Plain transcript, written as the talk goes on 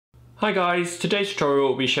Hi guys, today's tutorial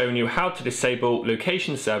will be showing you how to disable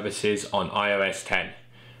location services on iOS 10.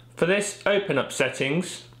 For this, open up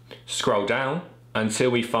Settings, scroll down until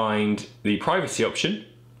we find the privacy option,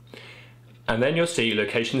 and then you'll see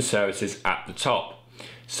location services at the top.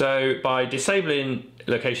 So by disabling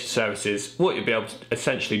location services, what you'll be able to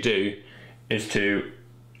essentially do is to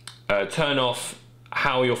turn off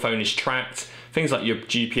how your phone is tracked, things like your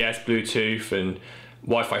GPS, Bluetooth and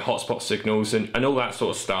Wi-Fi hotspot signals and all that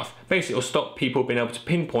sort of stuff. Basically, it'll stop people being able to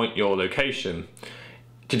pinpoint your location.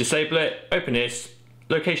 To disable it, open this,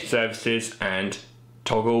 location services, and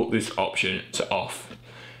toggle this option to off.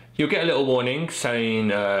 You'll get a little warning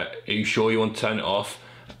saying, are you sure you want to turn it off?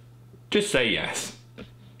 Just say yes.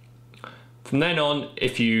 From then on,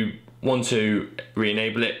 if you want to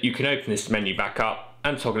re-enable it, you can open this menu back up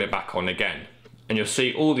and toggle it back on again. And you'll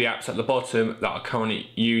see all the apps at the bottom that are currently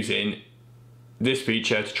using this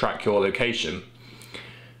feature to track your location.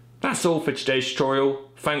 That's all for today's tutorial.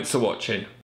 Thanks for watching.